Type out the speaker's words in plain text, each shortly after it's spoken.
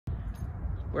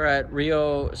We're at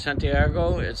Rio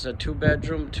Santiago. It's a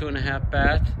 2-bedroom, 2.5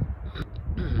 bath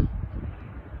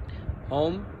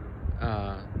home.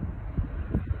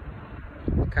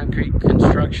 Concrete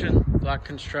construction, block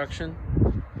construction.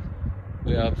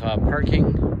 We have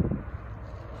parking,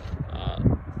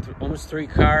 almost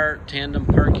 3-car tandem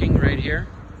parking right here.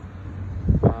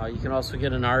 You can also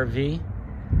get an RV.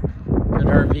 Good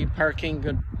RV parking,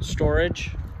 good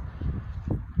storage.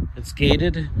 It's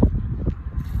gated.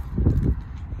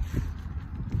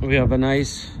 We have a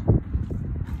nice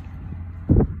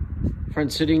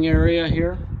front sitting area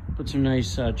here. Put some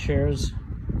nice chairs.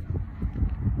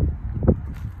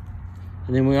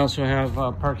 And then we also have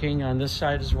parking on this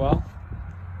side as well.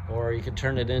 Or you could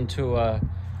turn it into a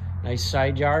nice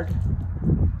side yard.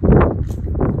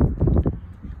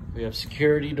 We have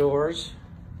security doors,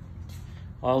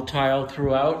 all tiled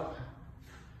throughout.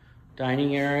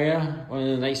 Dining area. One of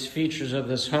the nice features of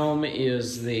this home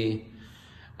is the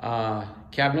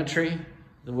cabinetry,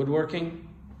 the woodworking.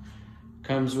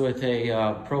 Comes with a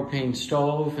propane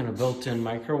stove and a built-in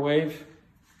microwave.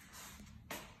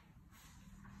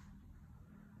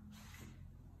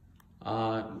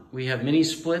 We have mini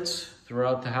splits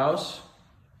throughout the house,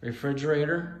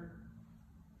 refrigerator.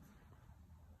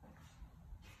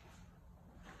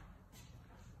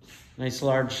 Nice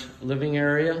large living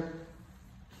area.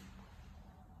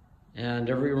 And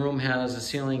every room has a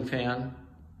ceiling fan.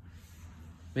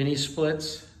 Mini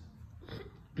splits.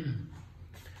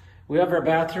 We have our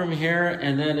bathroom here,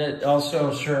 and then it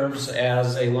also serves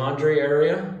as a laundry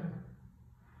area.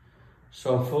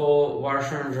 So a full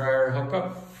washer and dryer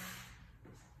hookup.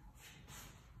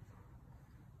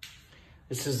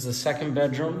 This is the 2nd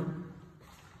bedroom.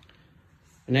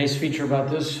 A nice feature about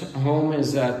this home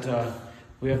is that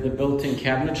we have the built-in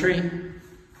cabinetry.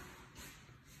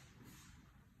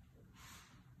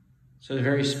 So it's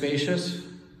very spacious.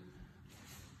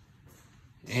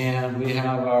 And we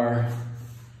have our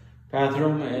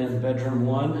bathroom in bedroom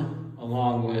 1,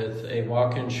 along with a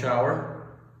walk-in shower.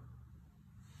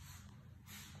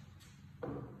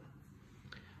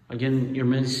 Again, your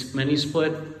mini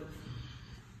split.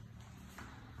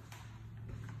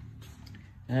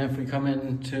 And if we come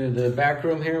into the back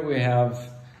room here, we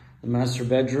have the master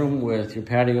bedroom with your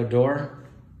patio door.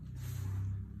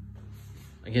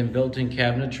 Again, built-in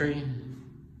cabinetry,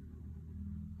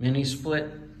 mini split.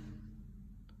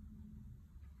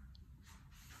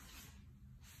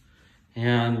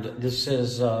 And this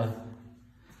is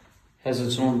has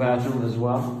its own bathroom as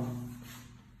well.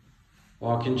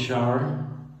 Walk-in shower.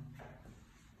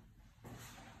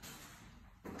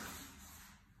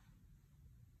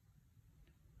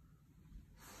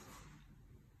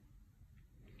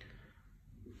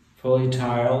 Fully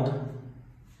tiled.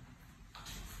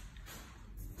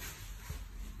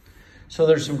 So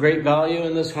there's some great value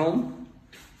in this home.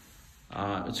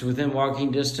 It's within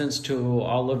walking distance to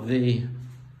all of the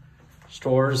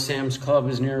stores. Sam's Club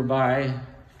is nearby.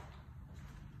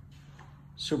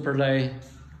 Superlay.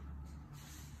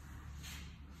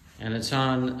 And it's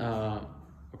on a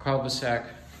cul-de-sac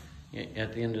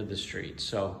at the end of the street.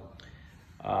 So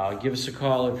give us a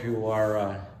call if you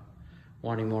are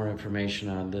wanting more information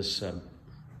on this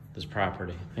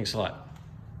property. Thanks a lot.